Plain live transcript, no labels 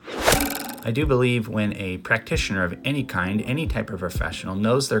I do believe when a practitioner of any kind, any type of professional,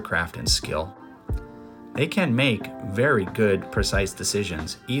 knows their craft and skill, they can make very good, precise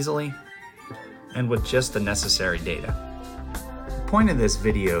decisions easily and with just the necessary data. The point of this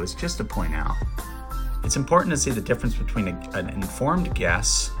video is just to point out it's important to see the difference between an informed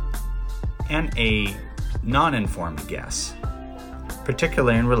guess and a non-informed guess,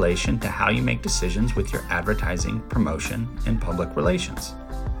 particularly in relation to how you make decisions with your advertising, promotion, and public relations.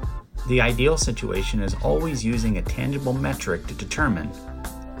 The ideal situation is always using a tangible metric to determine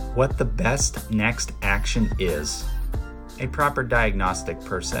what the best next action is, a proper diagnostic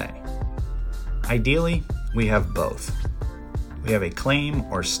per se. Ideally, we have both. We have a claim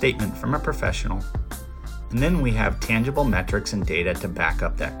or statement from a professional, and then we have tangible metrics and data to back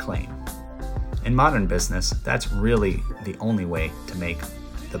up that claim. In modern business, that's really the only way to make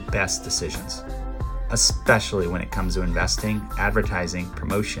the best decisions, especially when it comes to investing, advertising,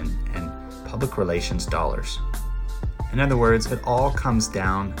 promotion, and public relations dollars. In other words, it all comes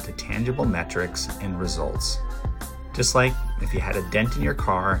down to tangible metrics and results. Just like if you had a dent in your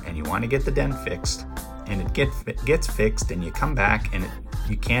car and you want to get the dent fixed, and it gets fixed and you come back and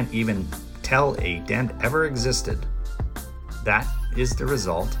you can't even tell a dent ever existed. That is the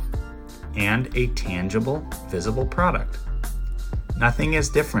result and a tangible, visible product. Nothing is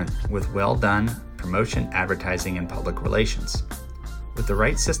different with well done promotion, advertising, and public relations. With the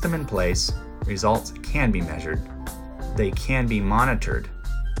right system in place, results can be measured, they can be monitored,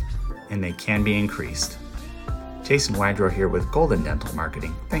 and they can be increased. Jason Wydrow here with Golden Dental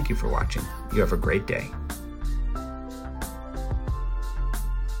Marketing. Thank you for watching. You have a great day.